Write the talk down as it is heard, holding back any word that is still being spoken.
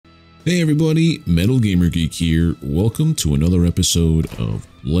Hey everybody, METALGAMERGEEK here. Welcome to another episode of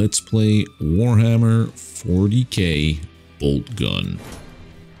Let's Play Warhammer 40K Boltgun.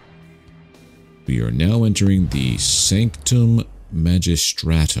 We are now entering the Sanctum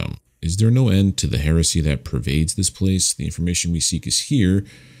Magistratum. Is there no end to the heresy that pervades this place? The information we seek is here.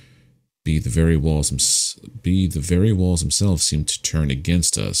 Be the very walls themselves seem to turn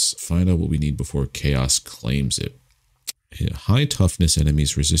against us. Find out what we need before chaos claims it. High toughness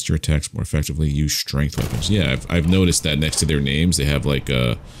enemies resist your attacks more effectively. Use strength weapons. Yeah, I've noticed that next to their names they have like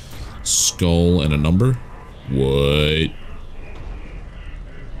a skull and a number. What?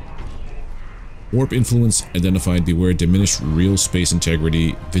 Warp influence identified. Beware. Diminished real space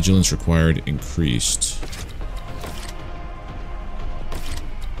integrity. Vigilance required increased.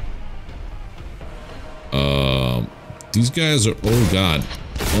 These guys are, oh god,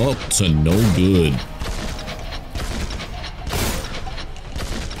 up to no good.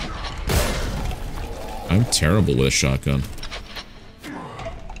 I'm terrible with a shotgun.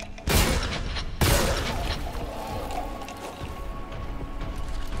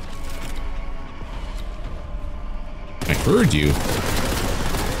 I heard you.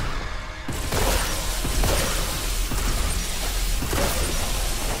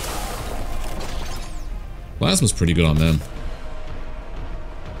 Plasma's pretty good on them.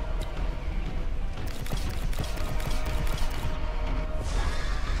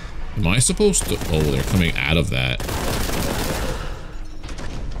 Am I supposed to? Oh, they're coming out of that.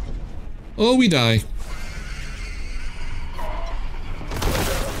 Oh, we die.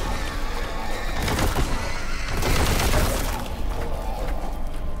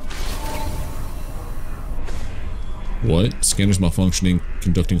 What? Scanners malfunctioning,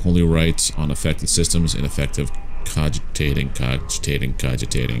 conducting holy rites on affected systems, ineffective, cogitating.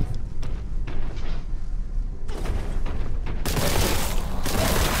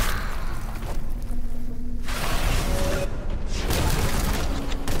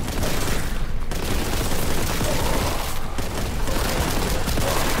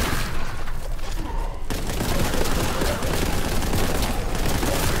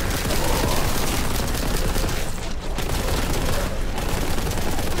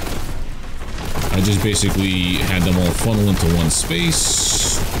 I just basically had them all funnel into one space.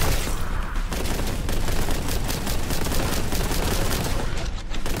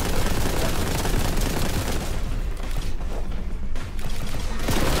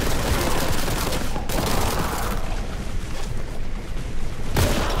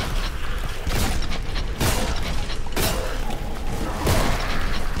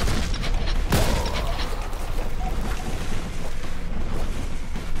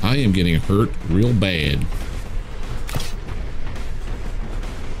 I am getting hurt real bad.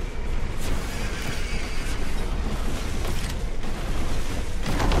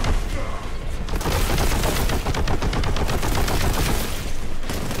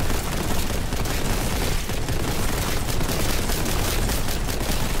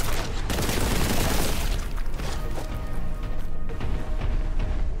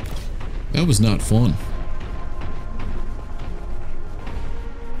 That was not fun.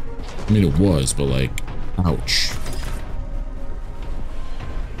 I mean, it was, but like, ouch.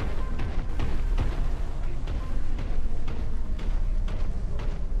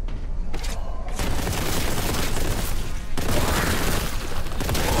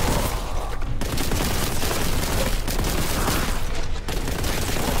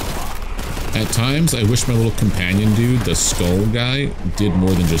 At times, I wish my little companion dude, the skull guy, did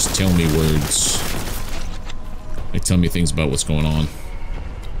more than just tell me words. Like, tell me things about what's going on.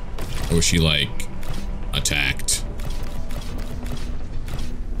 Or she, like, attacked.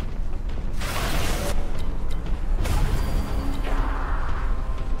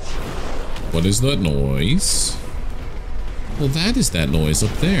 What is that noise? Well, that is that noise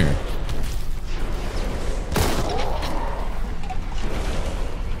up there.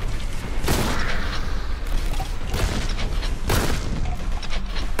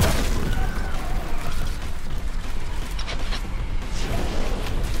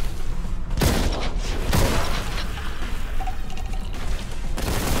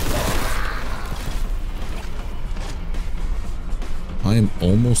 I am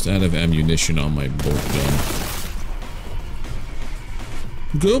almost out of ammunition on my bolt gun.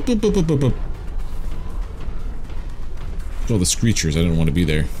 Go, boop, boop, boop, boop, boop. Look at all the screechers. I didn't want to be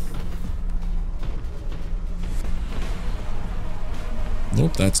there.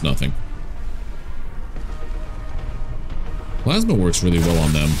 Nope, that's nothing. Plasma works really well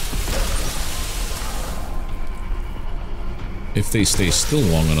on them. If they stay still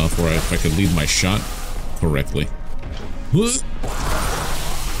long enough, or if I could lead my shot correctly.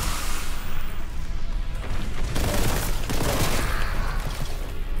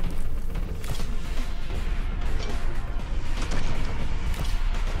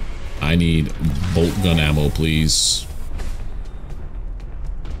 need bolt gun ammo, please.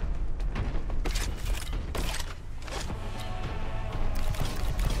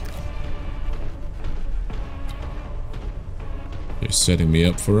 They're setting me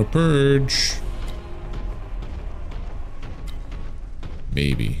up for a purge.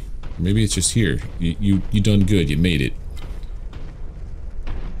 Maybe. Maybe it's just here. You done good. You made it.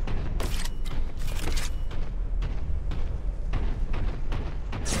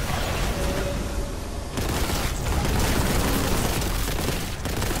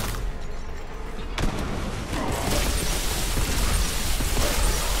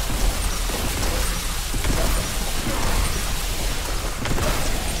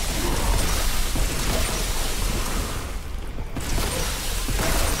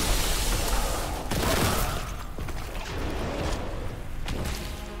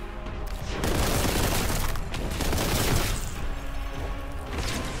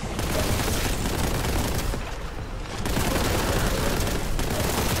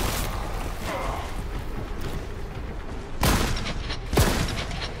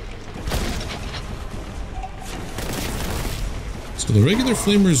 So the regular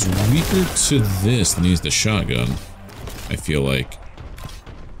flamer is weaker to this than he's the shotgun, I feel like.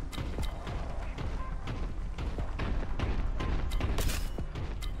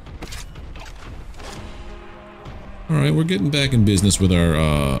 Alright, we're getting back in business with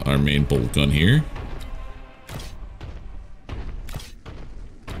our main bolt gun here.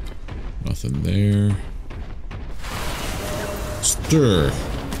 Nothing there. Stir.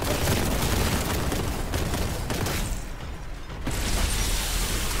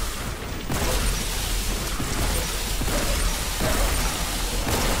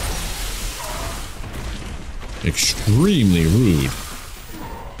 Extremely rude.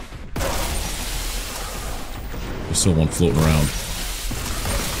 There's still one floating around.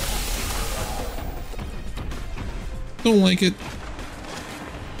 Don't like it.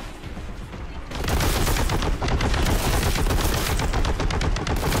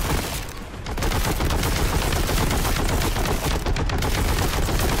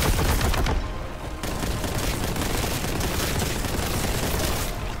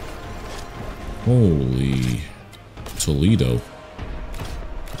 Holy Toledo.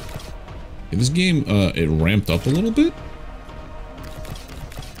 In this game, it ramped up a little bit.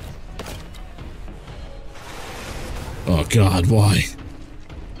 Oh god, why?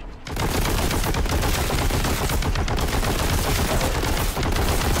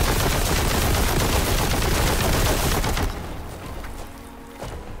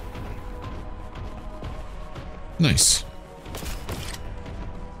 Nice.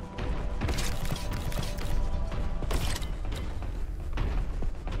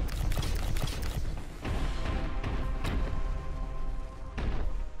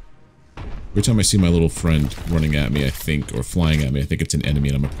 Every time I see my little friend running at me, I think, or flying at me, I think it's an enemy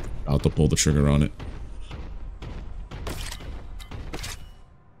and I'm about to pull the trigger on it.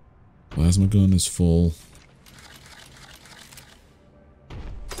 Plasma gun is full.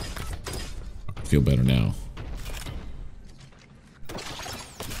 I feel better now.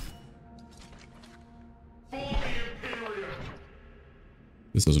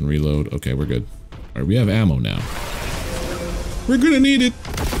 This doesn't reload. Okay, we're good. Alright, we have ammo now. We're gonna need it!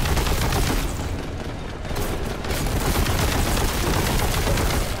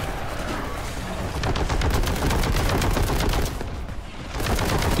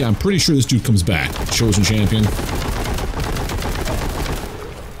 Yeah, I'm pretty sure this dude comes back. Chosen champion.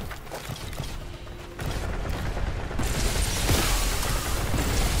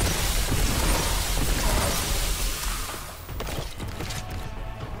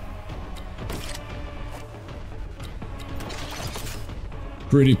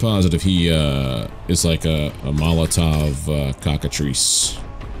 Pretty positive he is like a Molotov cockatrice.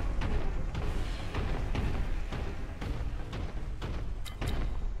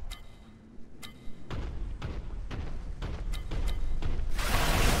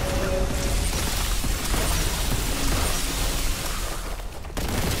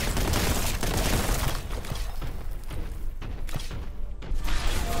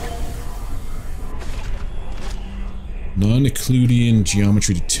 Non-Euclidean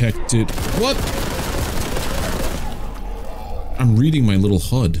geometry detected. What? I'm reading my little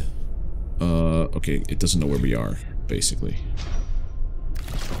HUD. Okay, it doesn't know where we are, basically.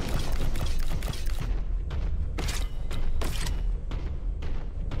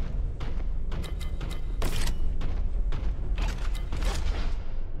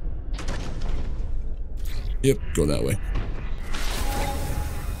 Yep, go that way.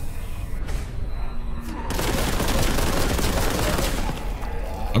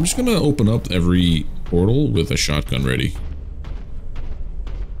 I'm just gonna open up every portal with a shotgun ready.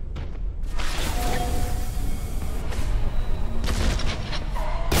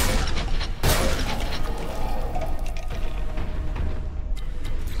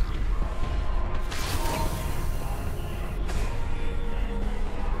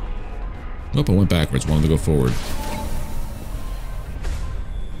 Nope, I went backwards. Wanted to go forward.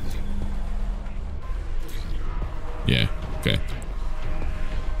 Yeah, okay.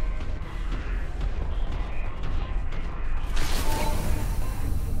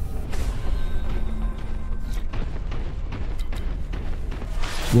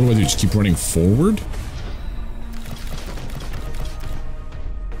 What do I do? Just keep running forward?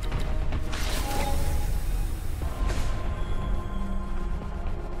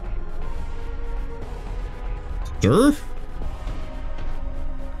 Sir?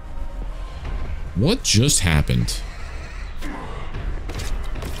 What just happened?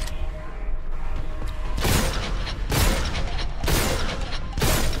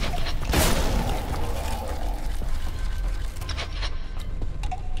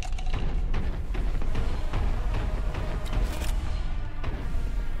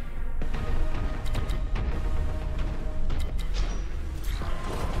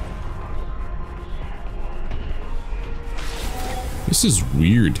 This is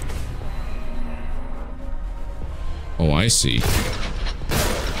weird. Oh, I see.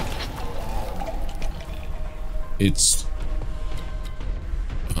 It's...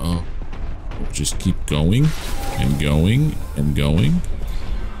 Oh. Just keep going and going and going.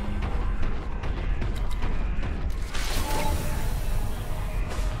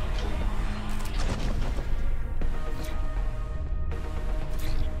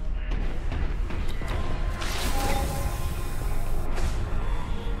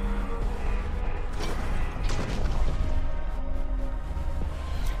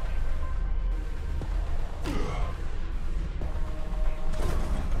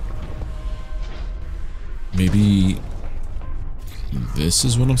 Maybe this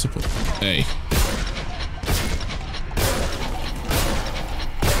is what I'm supposed to... Hey.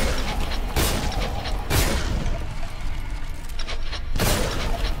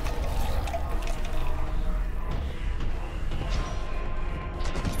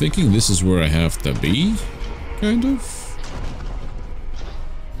 Thinking this is where I have to be, kind of.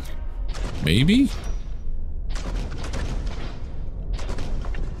 Maybe?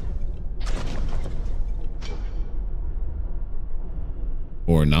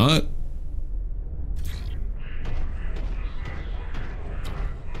 Or not?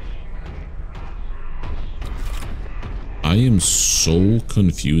 I am so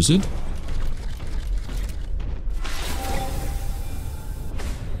confused.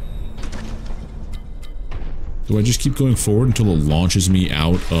 Do I just keep going forward until it launches me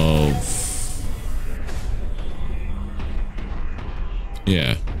out of...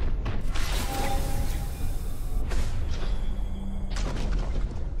 Yeah.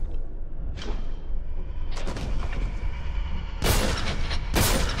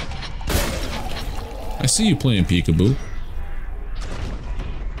 I see you playing peekaboo.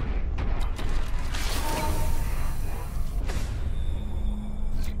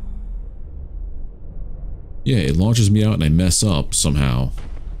 Yeah, it launches me out and I mess up somehow.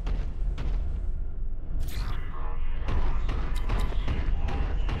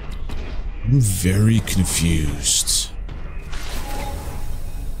 I'm very confused.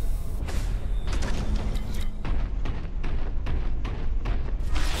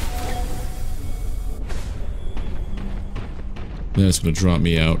 Then it's going to drop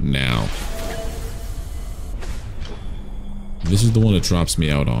me out now. This is the one that drops me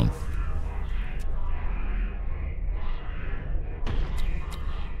out on.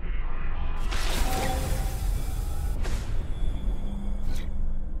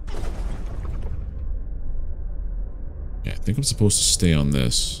 Yeah, I think I'm supposed to stay on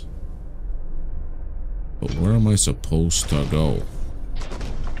this. But where am I supposed to go?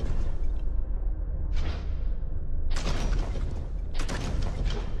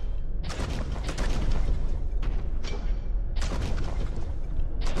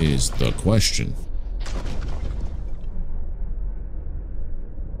 Is the question.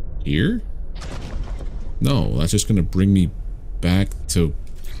 Here? No, that's just gonna bring me back to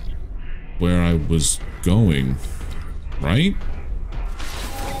where I was going, right?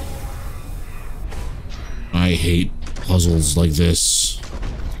 I hate puzzles like this.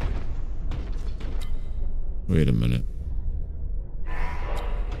 Wait a minute.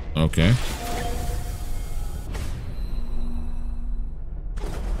 Okay.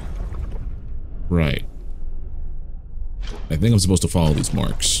 Right. I think I'm supposed to follow these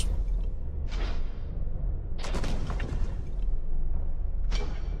marks.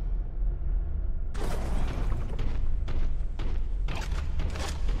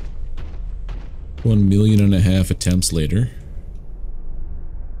 $1.5 million attempts later.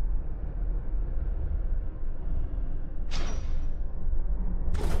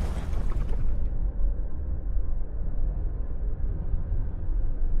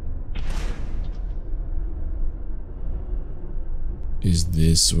 Is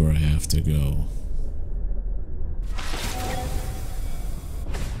this where I have to go?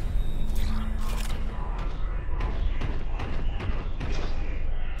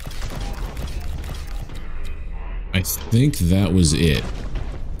 I think that was it.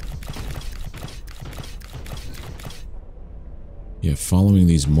 Yeah, following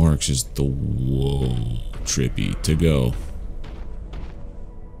these marks is the whoa trippy to go.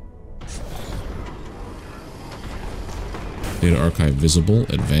 Data archive visible,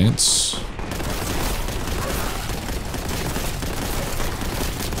 advance.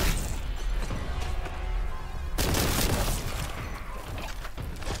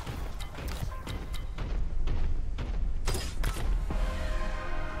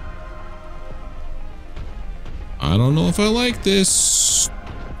 I don't know if I like this.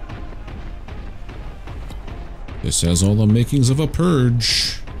 This has all the makings of a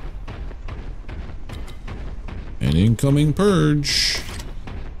purge. An incoming purge.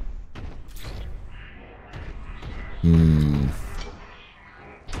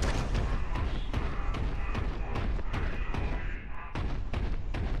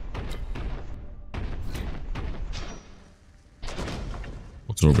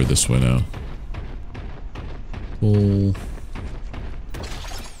 What's over this way now? Pull.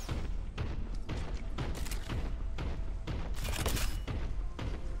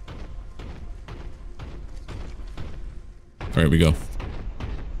 All right, we go.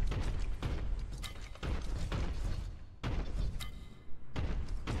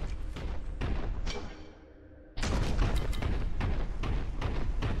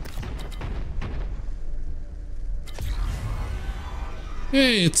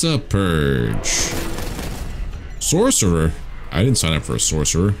 Hey, it's a purge. Sorcerer? I didn't sign up for a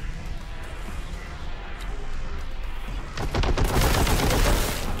sorcerer.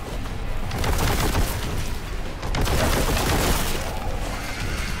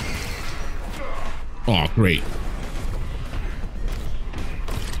 Oh, great.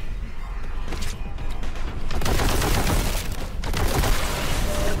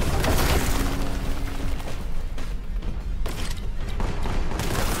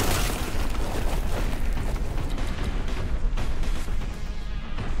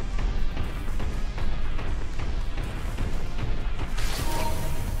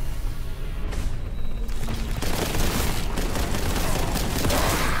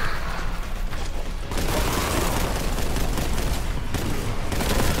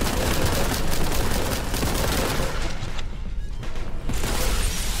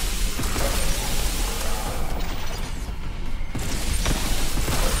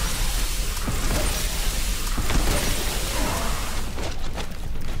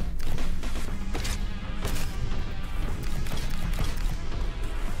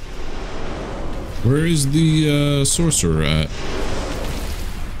 Where is the sorcerer at?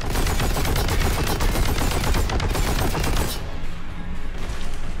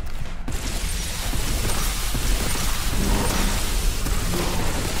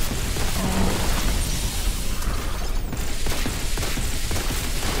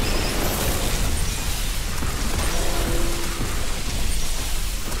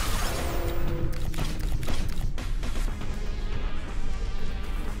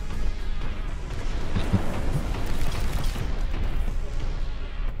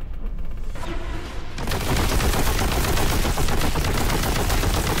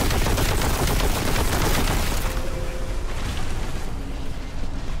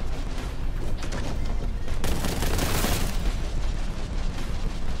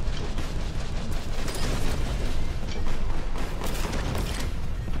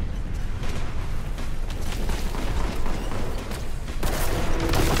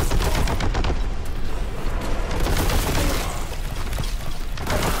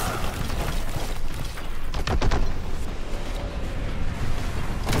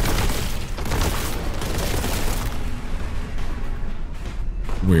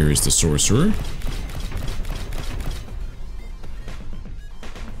 Where is the sorcerer?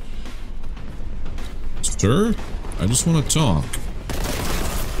 Sir, I just want to talk.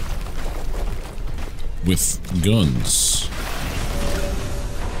 With guns.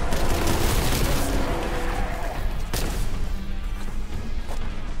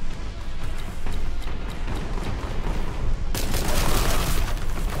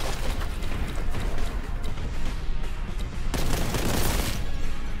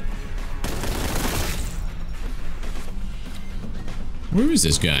 Where is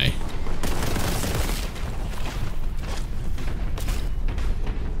this guy?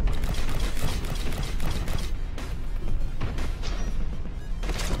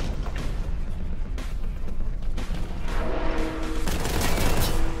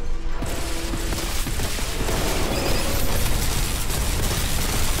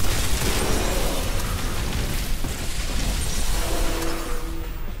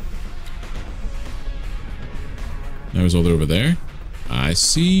 There's all over there. I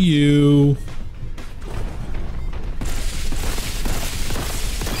see you.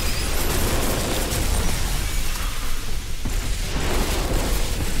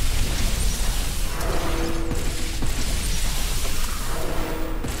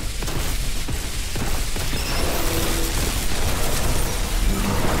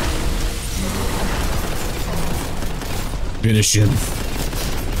 Finish him.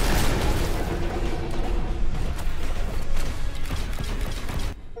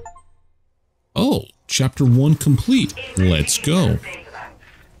 Oh, chapter 1 complete. Let's go.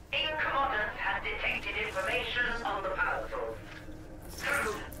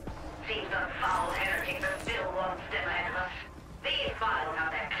 Seems the foul heretics are still one step ahead of us. These files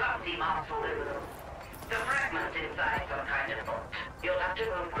have their clumsy marks all over them. The fragments inside some kind of bolt. You'll have to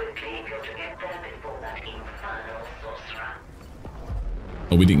move quickly if you're to get there before that infernal sorcerer.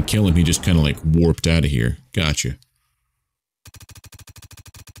 Oh, we didn't kill him. He just kind of like warped out of here. Gotcha.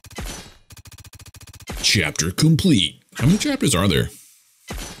 Chapter complete. How many chapters are there?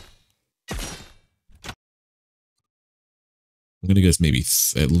 I'm gonna guess maybe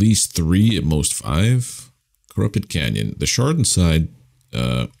at least 3, at most 5. Corrupted Canyon. The shard inside,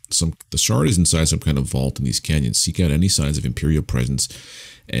 the shard is inside some kind of vault in these canyons. Seek out any signs of Imperial presence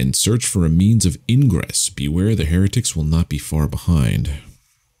and search for a means of ingress. Beware, the heretics will not be far behind.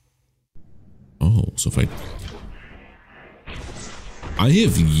 Oh, so if I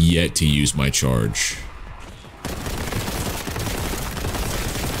have yet to use my charge.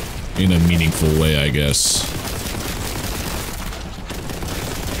 In a meaningful way, I guess.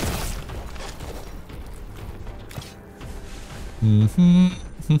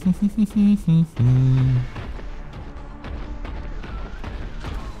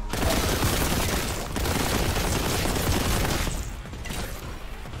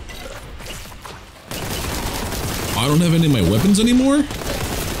 I don't have any of my weapons anymore?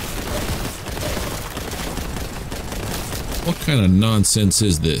 What kind of nonsense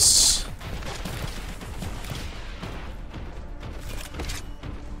is this?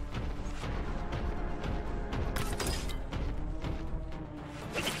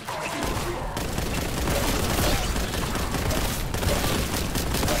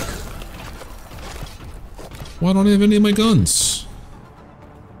 Why don't I have any of my guns?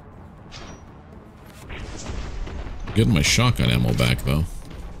 Getting my shotgun ammo back though.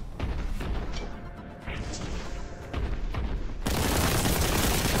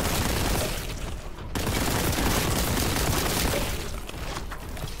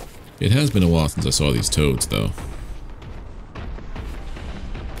 It has been a while since I saw these toads, though.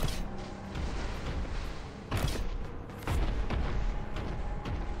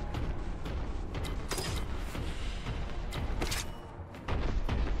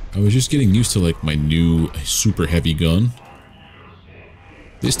 I was just getting used to, like, my new super heavy gun.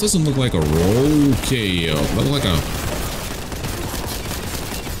 This doesn't look like a roll. Okay, look like a...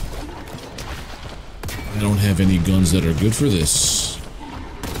 I don't have any guns that are good for this.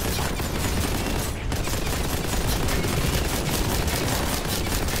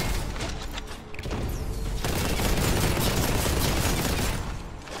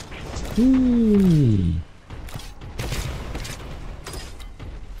 Ooh.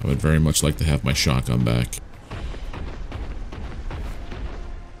 I would very much like to have my shotgun back.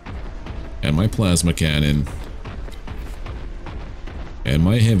 And my plasma cannon. And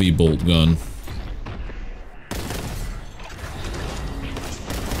my heavy bolt gun.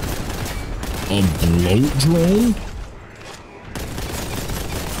 A bloat drone?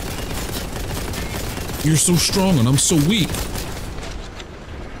 You're so strong and I'm so weak.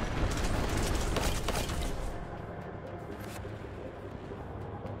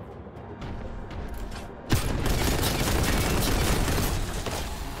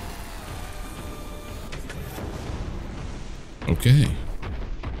 Okay.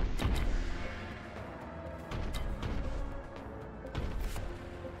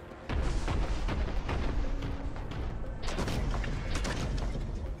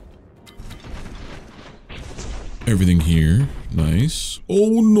 Everything here. Nice.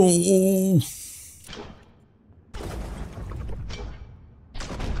 Oh no!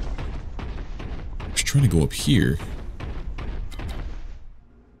 I was trying to go up here.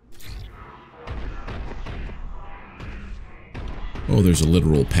 Oh, there's a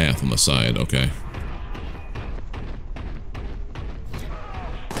literal path on the side. Okay.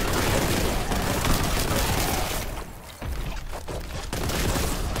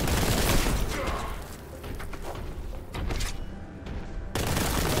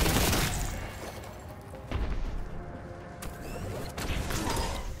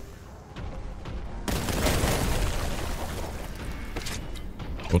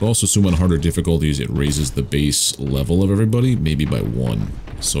 But also assume on harder difficulties it raises the base level of everybody, maybe by 1.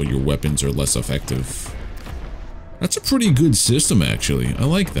 So your weapons are less effective. That's a pretty good system, actually. I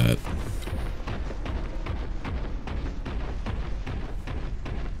like that.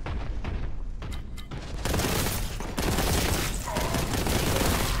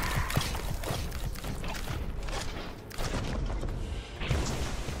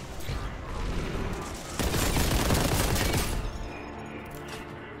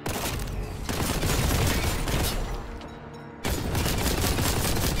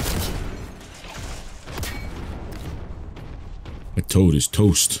 My toad is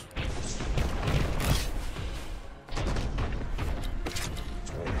toast.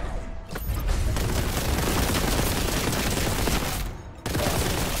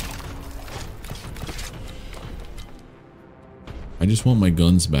 I just want my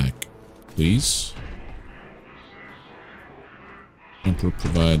guns back, please. Emperor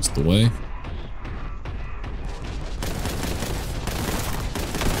provides the way.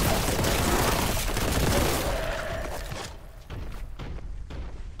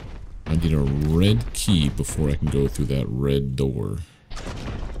 I need a red key before I can go through that red door.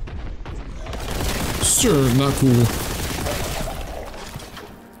 Sir, not cool.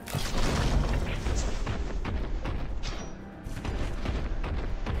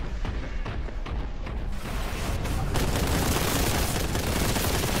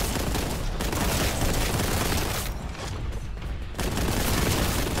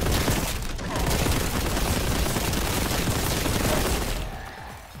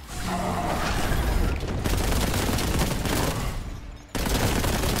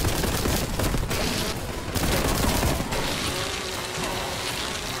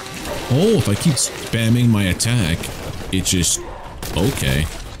 Oh, if I keep spamming my attack, it just... Okay.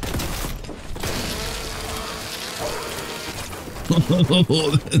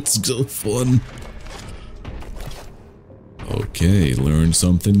 Oh, that's so fun. Okay, learn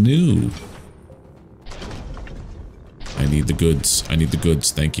something new. I need the goods. I need the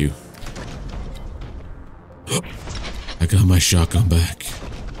goods, thank you. I got my shotgun back.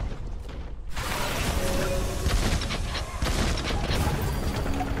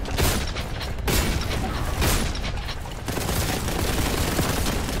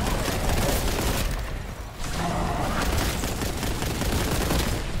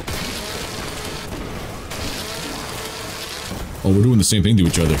 Oh, we're doing the same thing to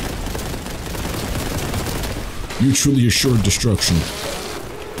each other. Mutually assured destruction.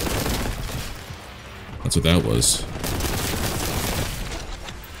 That's what that was.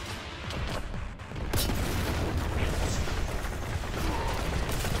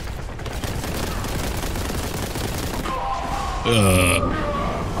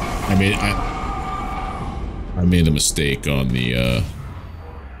 I made a mistake on the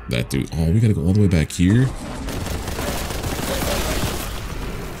that dude. Oh, we gotta go all the way back here.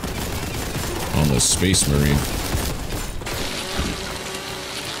 On the Space Marine.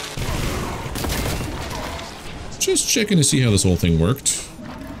 Just checking to see how this whole thing worked.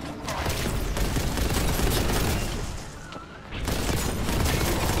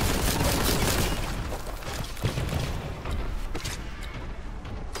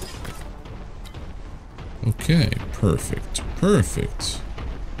 Okay, perfect. Perfect.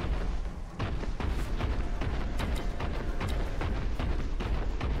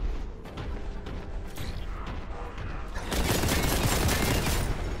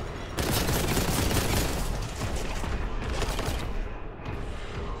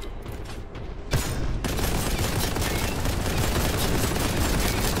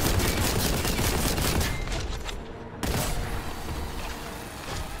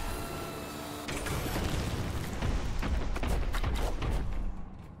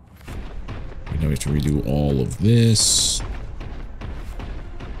 Now we have to redo all of this.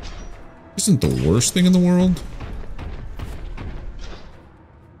 Isn't the worst thing in the world.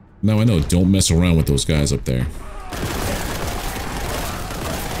 Now I know, don't mess around with those guys up there.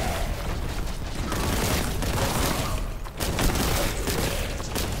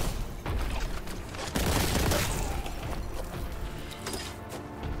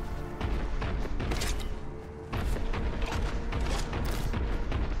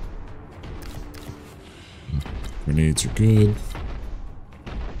 Grenades are good.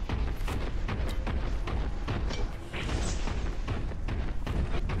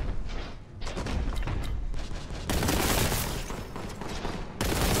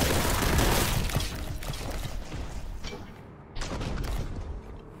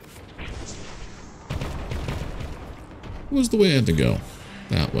 was the way I had to go.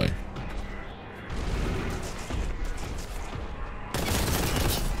 That way.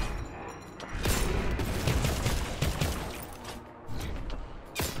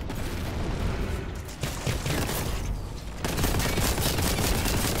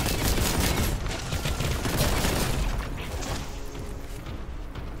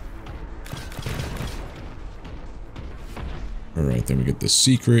 Alright, then we get the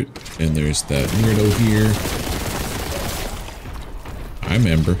secret, and there's that weirdo here. I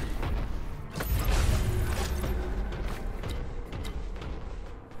remember.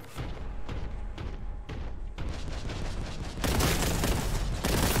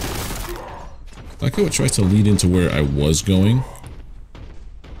 I like how it tries to lead into where I was going.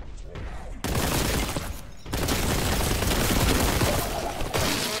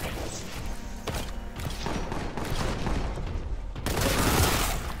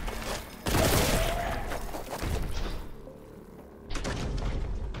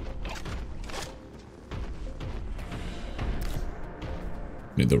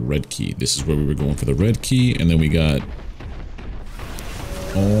 The red key. This is where we were going for the red key, and then we got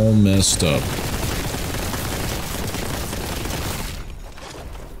all messed up.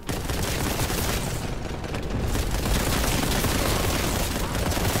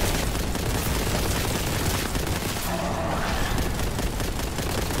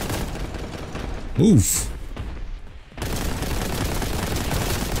 Oof.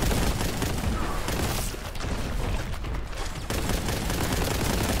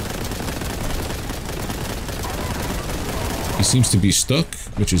 He seems to be stuck,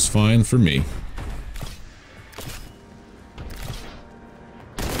 which is fine for me.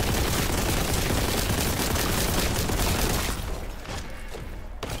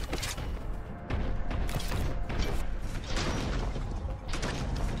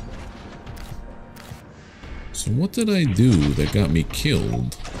 So what did I do that got me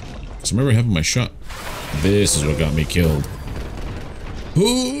killed? Because I remember having my shot. This is what got me killed.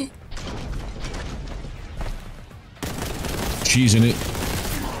 Oh! Cheesing it.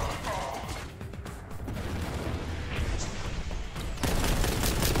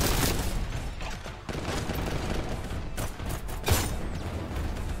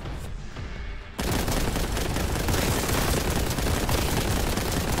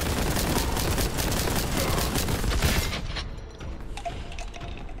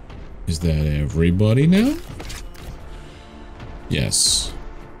 Is that everybody now? Yes.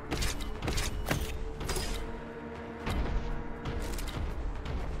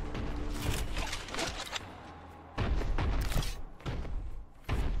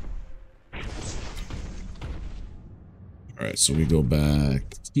 Alright, so we go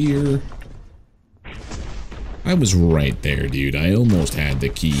back here. I was right there, dude. I almost had the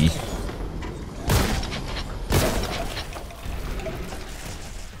key.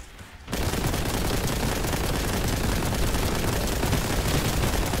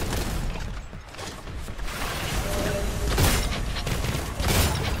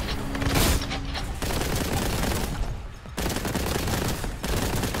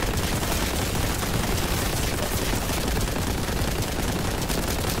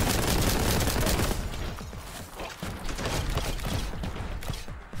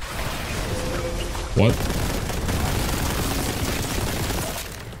 What?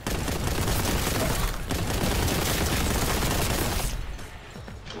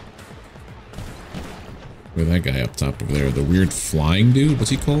 Where's that guy up top over there? The weird flying dude?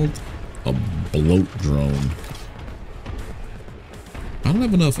 What's he called? A bloat drone. I don't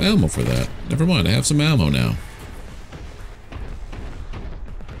have enough ammo for that. Never mind, I have some ammo now.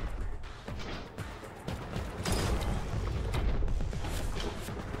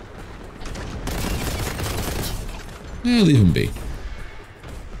 Leave him be.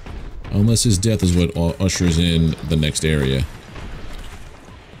 Unless his death is what ushers in the next area.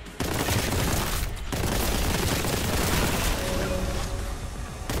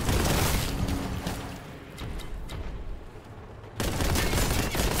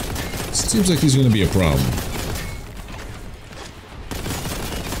 Seems like he's going to be a problem.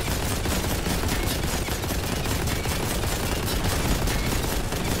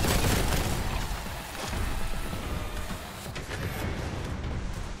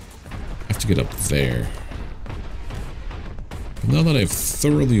 To get up there. Now that I've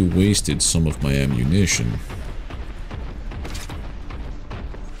thoroughly wasted some of my ammunition,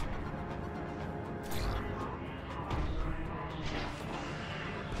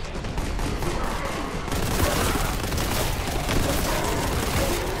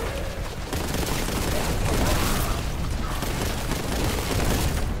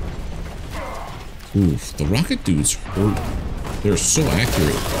 Oof, the rocket dudes hurt. They're so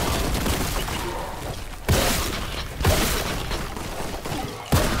accurate.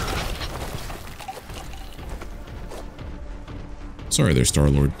 Sorry there,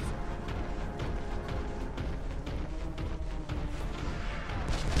 Star-Lord.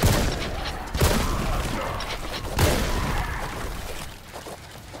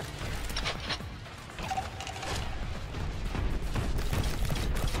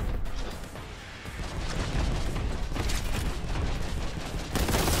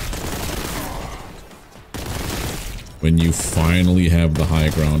 When you finally have the high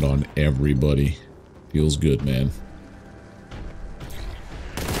ground on everybody. Feels good, man.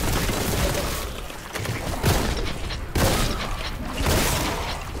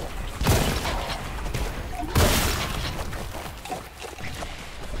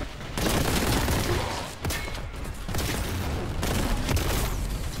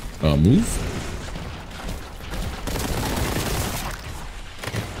 Move.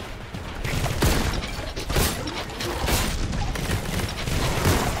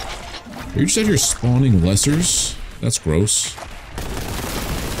 You just out here spawning lessers? That's gross.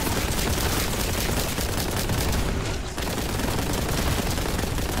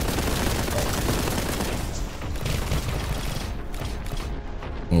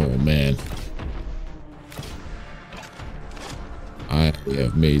 Oh man. I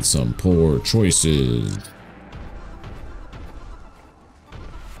have made some poor choices.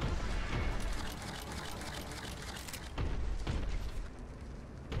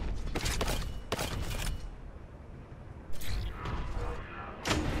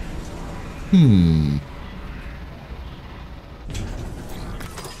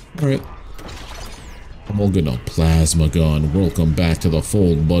 Alright. I'm all good now. Plasma gun. Welcome back to the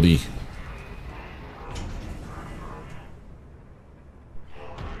fold, buddy.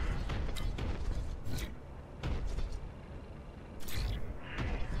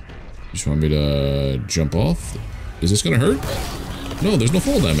 Just want me to jump off? Is this gonna hurt? No, there's no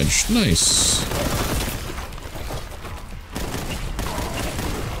fall damage. Nice.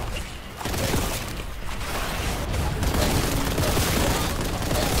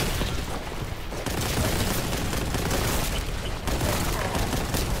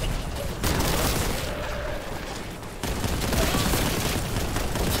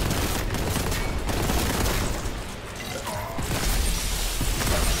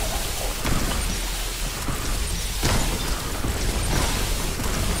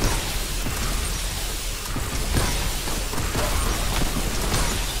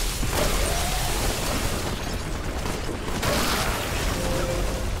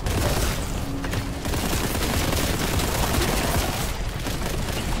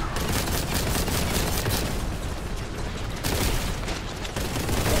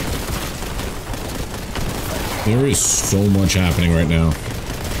 There is so much happening right now.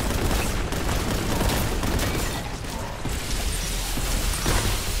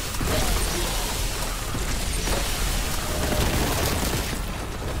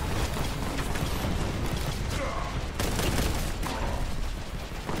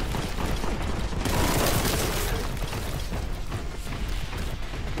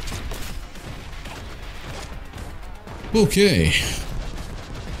 Okay.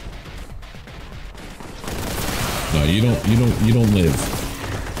 No, you don't live.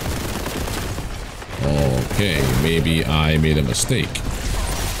 Okay, maybe I made a mistake.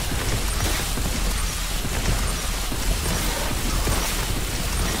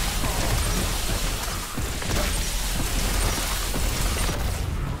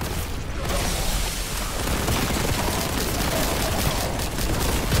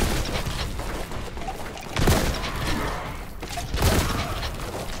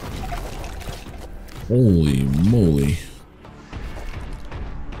 Holy moly.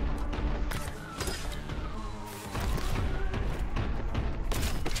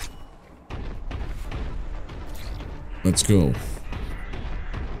 Let's go.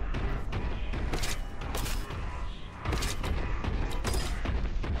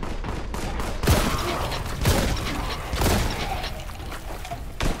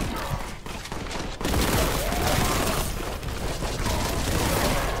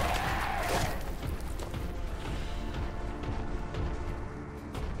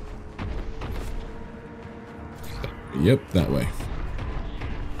 Yep, that way.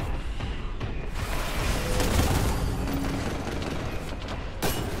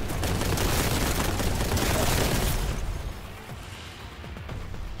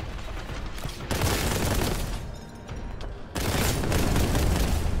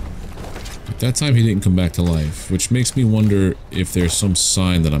 that time he didn't come back to life, which makes me wonder if there's some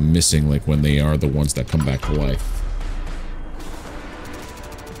sign that I'm missing, like when they are the ones that come back to life.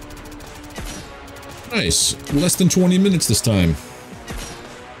 Nice. Less than 20 minutes this time.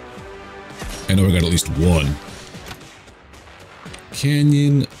 I know I got at least one.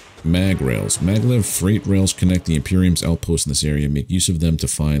 Canyon mag rails. Maglev freight rails connect the Imperium's outposts in this area. Make use of them to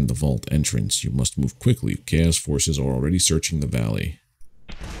find the vault entrance. You must move quickly. Chaos forces are already searching the valley.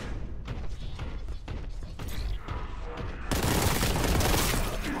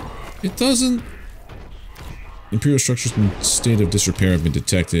 It doesn't... Imperial structures in state of disrepair have been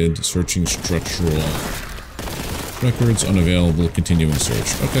detected. Searching structural records unavailable. Continuing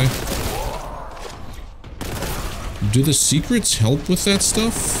search. Okay. Do the secrets help with that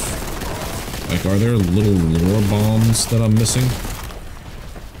stuff? Like, are there little lore bombs that I'm missing?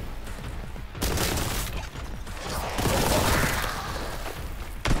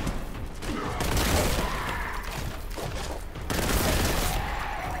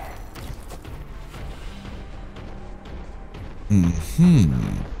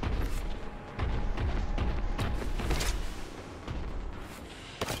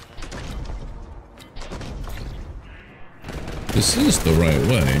 This is the right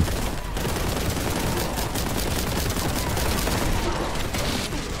way.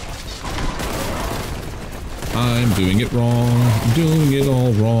 I'm doing it wrong. I'm doing it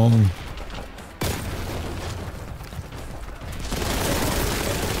all wrong.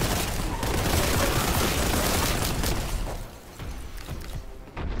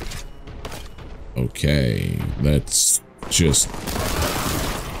 Okay, let's just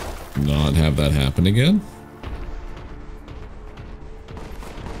not have that happen again.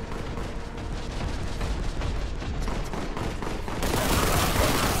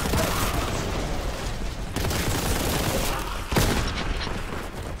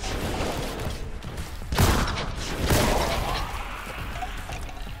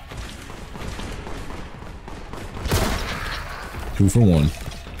 Two for one.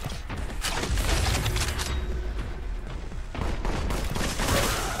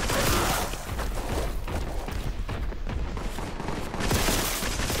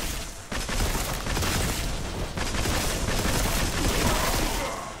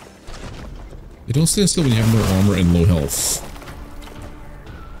 They don't stand still when you have no armor and low health.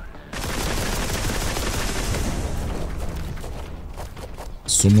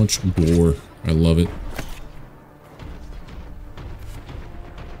 So much gore. I love it.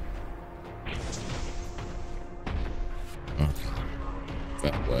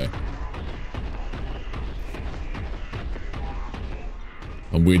 That way.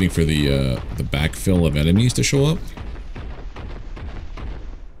 I'm waiting for the backfill of enemies to show up.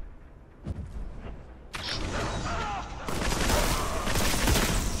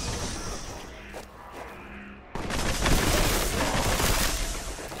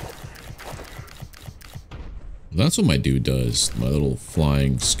 That's what my dude does. My little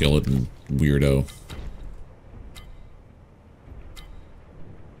flying skeleton weirdo.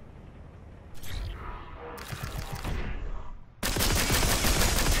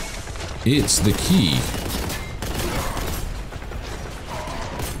 It's the key.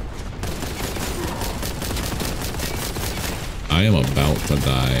 I am about to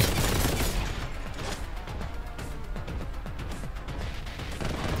die.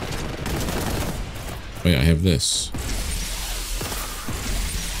 Oh yeah, I have this.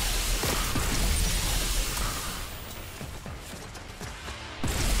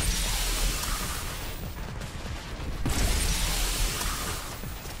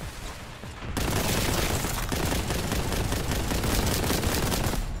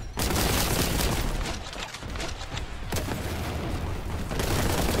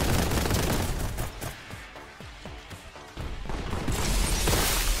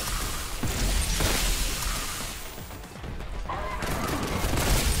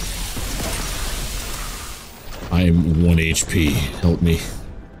 I'm 1 HP. Help me.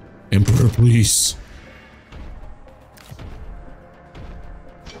 Emperor, please.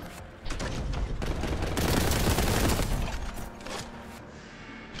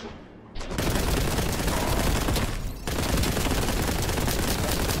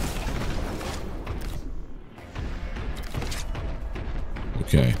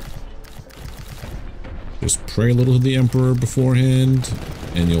 Okay. Just pray a little to the Emperor beforehand,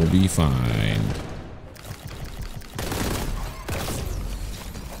 and you'll be fine.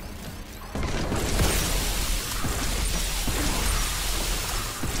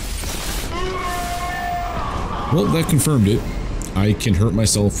 Well, that confirmed it. I can hurt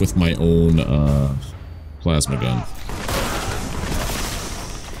myself with my own plasma gun.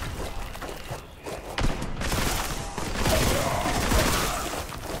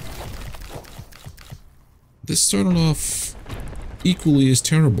 this started off equally as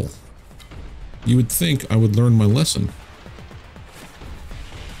terrible. You would think I would learn my lesson.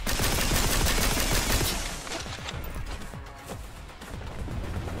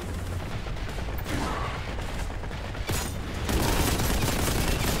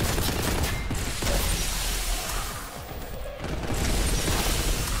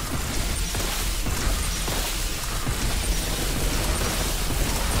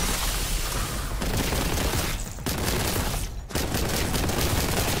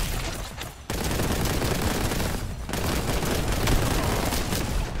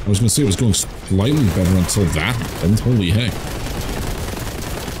 I was gonna say it was going slightly better until that happened. Holy heck.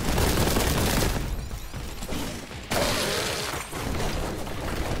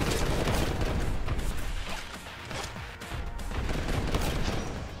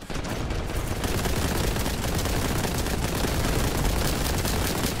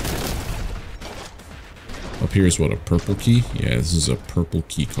 Up here is what, a purple key? Yeah, this is a purple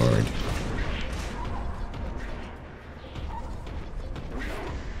key card.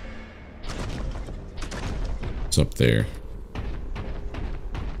 What's up there?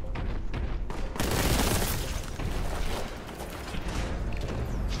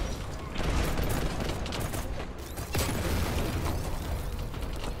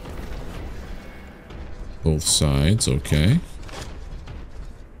 Both sides, okay.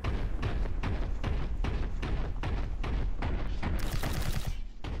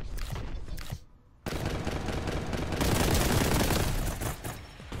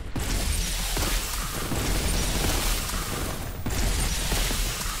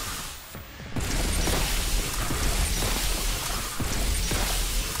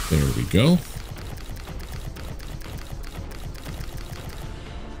 There we go.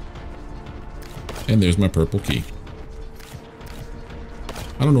 And there's my purple key.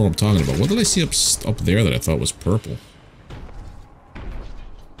 I don't know what I'm talking about. What did I see up there that I thought was purple?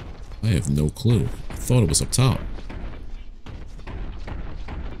 I have no clue. I thought it was up top.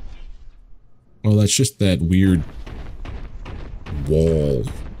 Oh, that's just that weird wall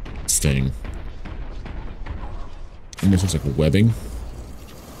thing. Almost looks like webbing.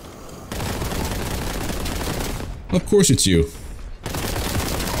 Of course it's you.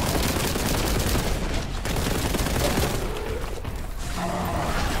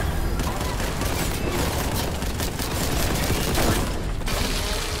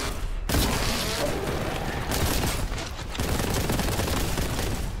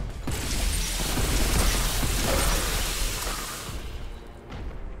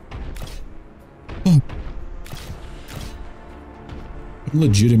 I'm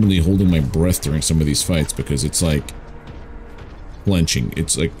legitimately holding my breath during some of these fights because it's like clenching.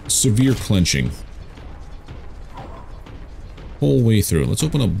 It's like severe clenching. Whole way through. Let's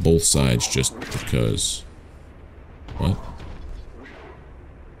open up both sides just because. What?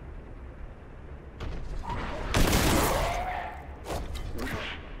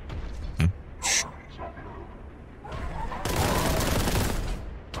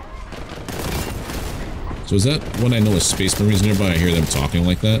 So is that when I know a Space Marine's nearby, I hear them talking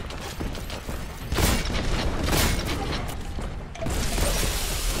like that?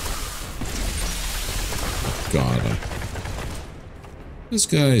 God. This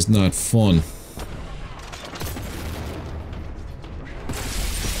guy is not fun.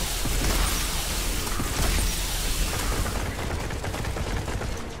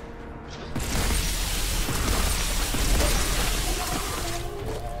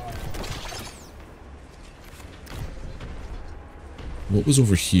 What was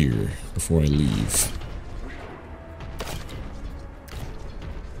over here before I leave?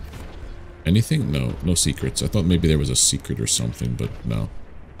 Anything? No, no secrets. I thought maybe there was a secret or something, but no.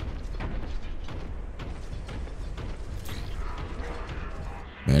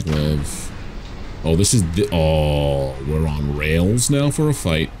 Maglev. Oh, this is the... Oh, we're on rails now for a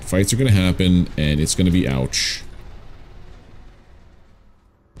fight. Fights are gonna happen, and it's gonna be ouch.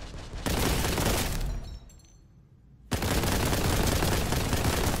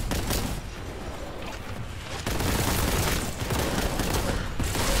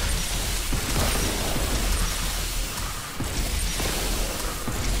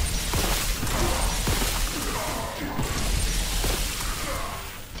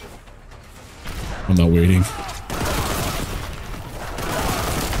 I'm not waiting.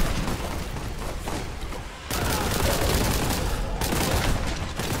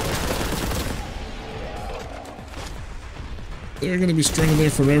 They're gonna be stranded there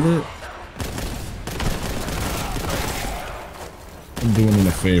forever. I'm doing them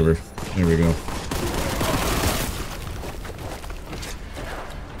a favor. There we go.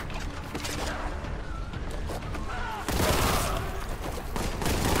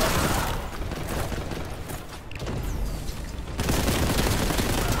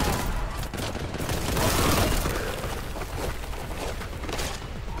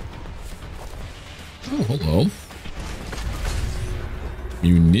 Oh, hello.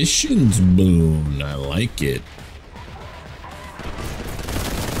 Munitions boon. I like it.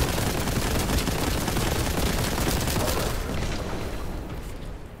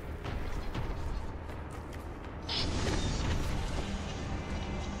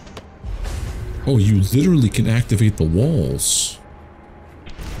 Oh, you literally can activate the walls.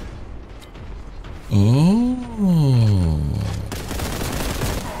 Oh.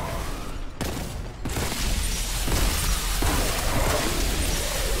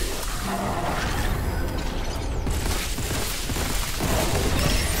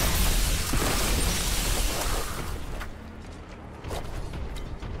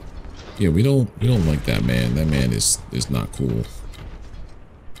 Yeah, we don't like that man. That man is not cool.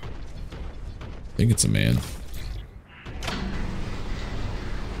 I think it's a man.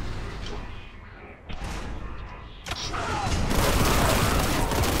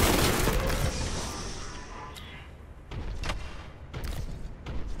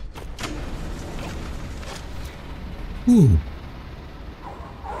 Ooh.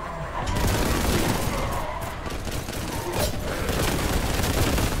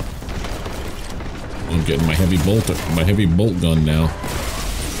 I'm getting my heavy bolt gun now.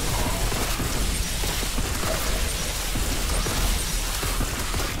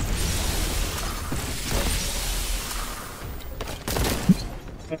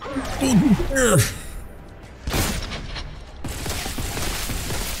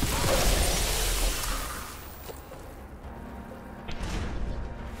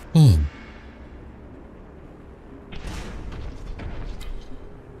 Oh.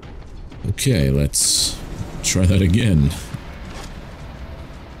 Okay, let's try that again.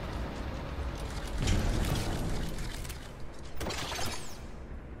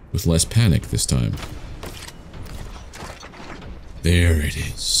 With less panic this time. There it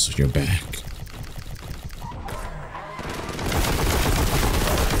is. You're back.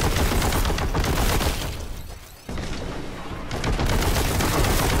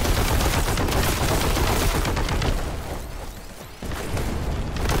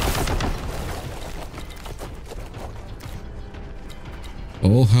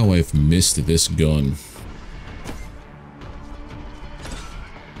 Oh, how I've missed this gun.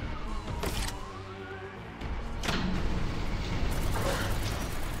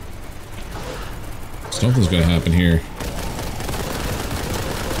 Something's gonna happen here.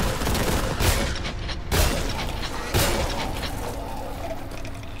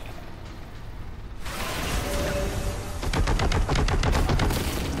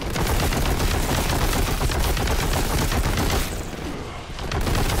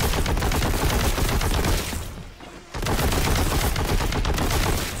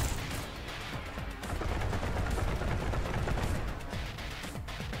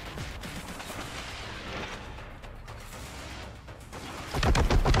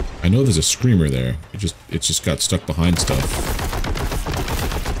 I know there's a screamer there. It just got stuck behind stuff.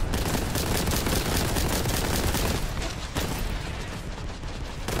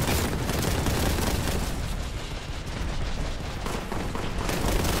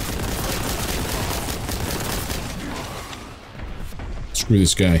 Screw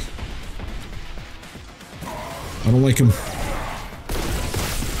this guy. I don't like him.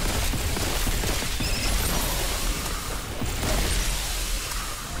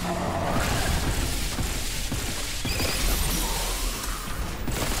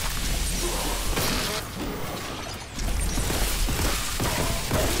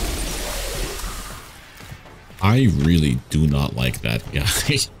 I really do not like that guy.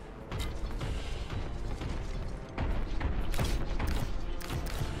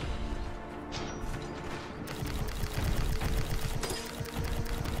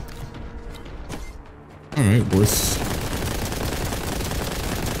 Alright, worth...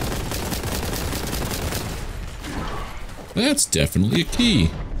 That's definitely a key.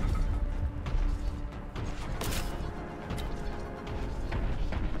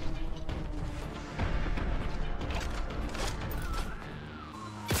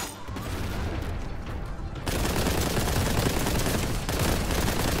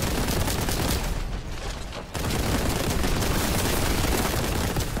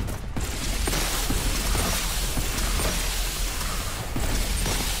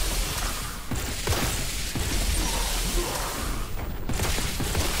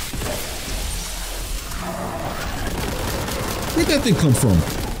 Where'd that thing come from?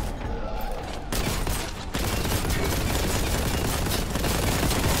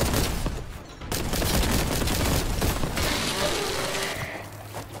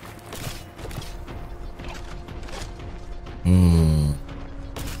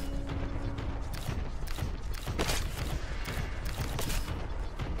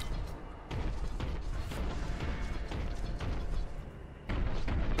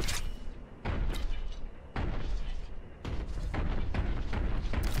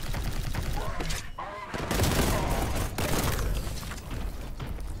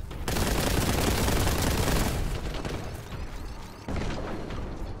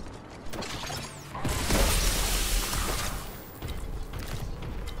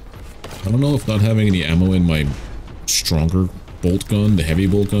 I don't know if not having any ammo in my stronger bolt gun, the heavy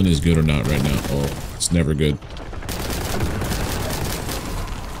bolt gun, is good or not right now. Oh, it's never good.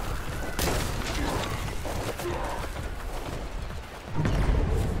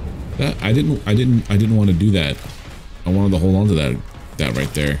 That I didn't want to do that. I wanted to hold on to that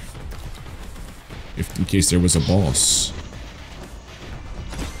right there. If in case there was a boss.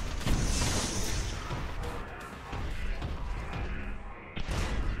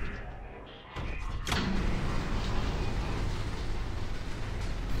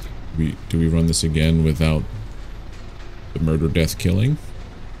 Do we run this again without the murder, death, killing?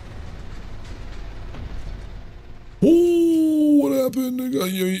 Oh, what happened? I got,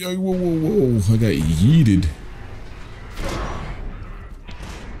 whoa. I got yeeted.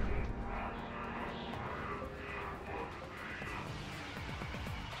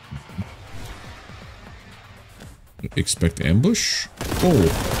 Expect ambush?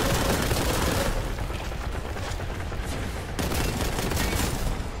 Oh.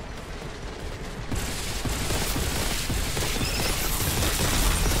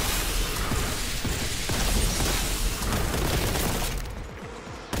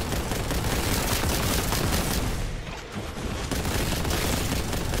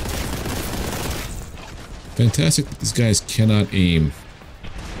 Fantastic that these guys cannot aim.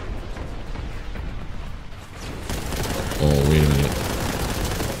 Oh, wait a minute.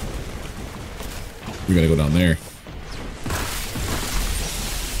 We gotta go down there.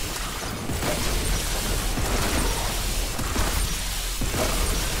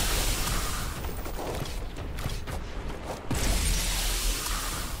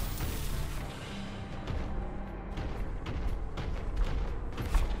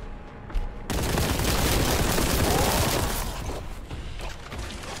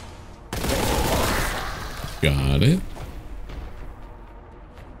 Got it.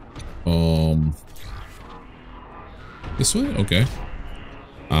 This way? Okay.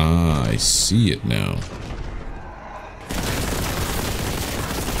 Ah, I see it now.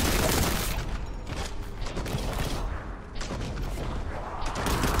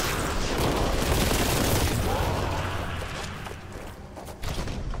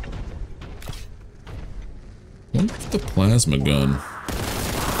 What if the plasma gun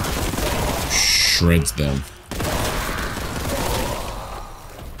shreds them?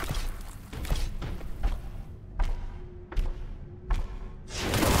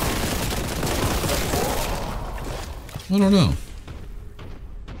 I don't know.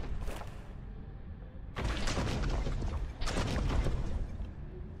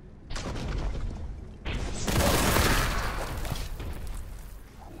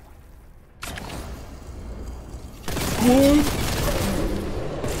 What?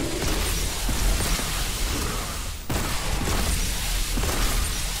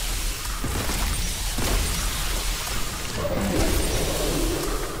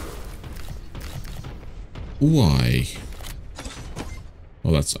 Why?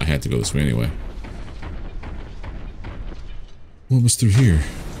 Oh, I had to go this way anyway. What was through here?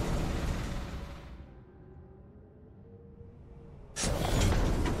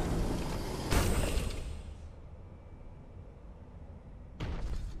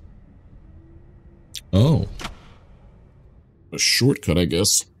 Oh. A shortcut, I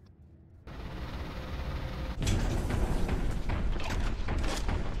guess.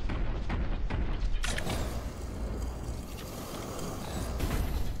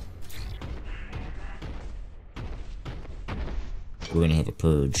 We're gonna have a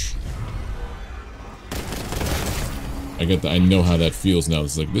purge. I know how that feels now.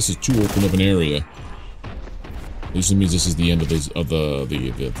 It's like, this is too open of an area. This means this is the end of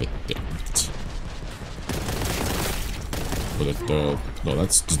no,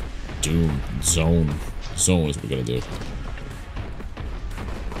 that's just doom. Zone is what we gotta do.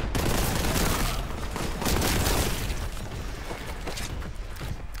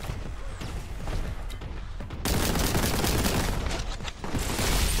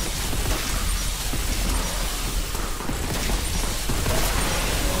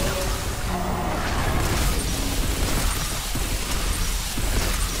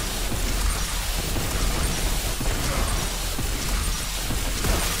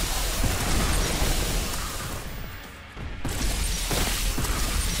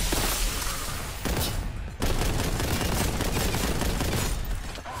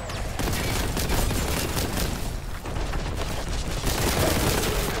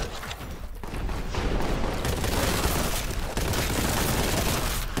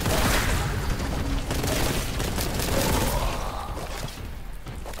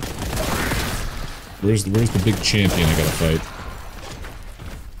 Where's the big champion I gotta fight?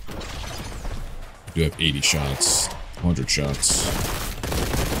 I do have 80 shots, 100 shots.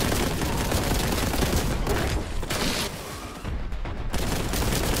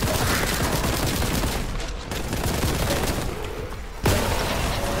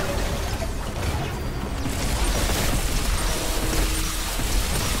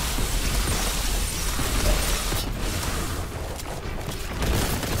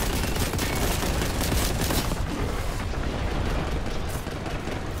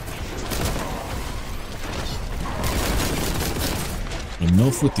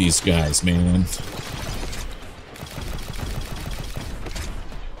 Enough with these guys, man.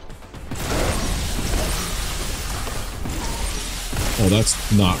 Oh,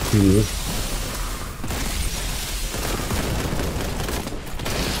 that's not cool.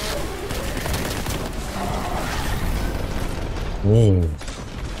 Whoa.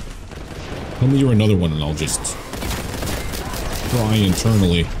 Tell me you're another one and I'll just cry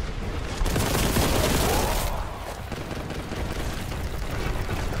internally.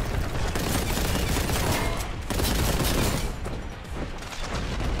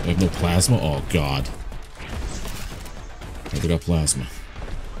 I have no plasma? Oh, God. Never got plasma.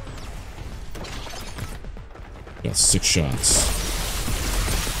 Got 6 shots.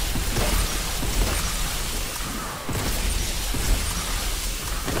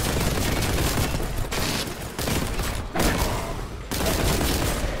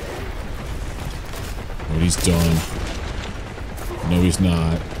 Oh, he's done. No, he's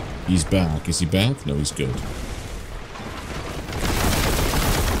not. He's back. Is he back? No, he's good.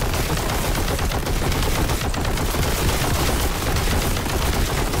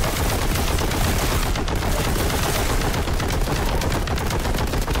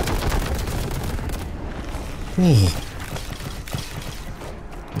 Oh.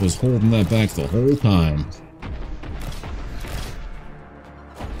 I was holding that back the whole time.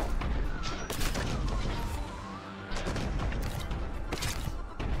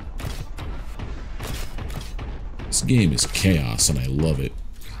 This game is chaos and I love it.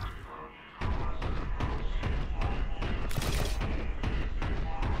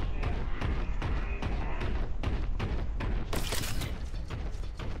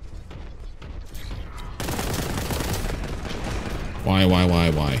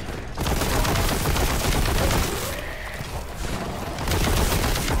 Why?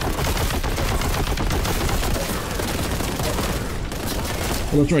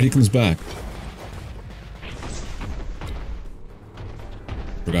 Oh, that's right, he comes back.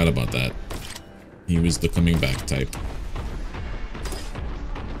 Forgot about that. He was the coming back type.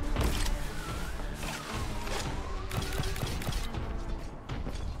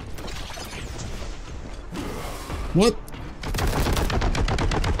 What?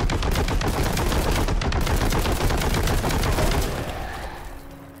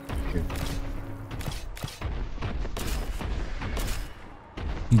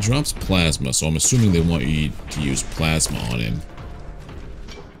 He drops plasma, so I'm assuming they want you to use plasma on him.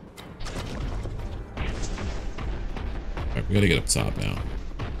 Alright, we gotta get up top now.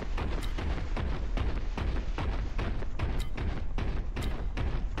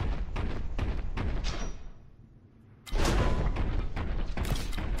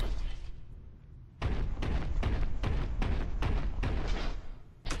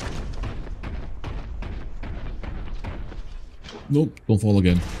 Nope, don't fall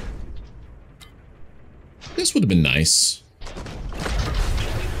again. This would have been nice.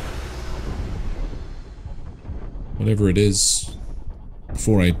 Whatever it is,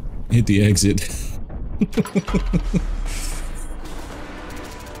 before I hit the exit.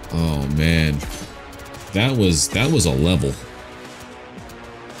 Oh man, that was a level.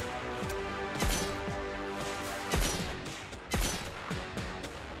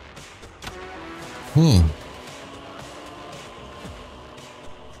 Oh.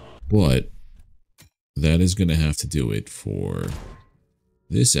 But that is going to have to do it for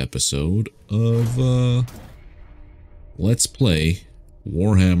this episode of Let's Play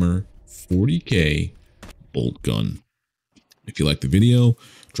Warhammer 40K Boltgun. If you like the video,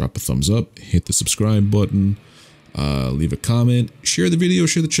 drop a thumbs up, hit the subscribe button, leave a comment, share the video,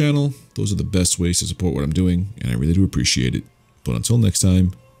 share the channel. Those are the best ways to support what I'm doing, and I really do appreciate it. But until next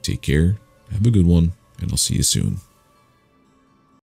time, take care, have a good one, and I'll see you soon.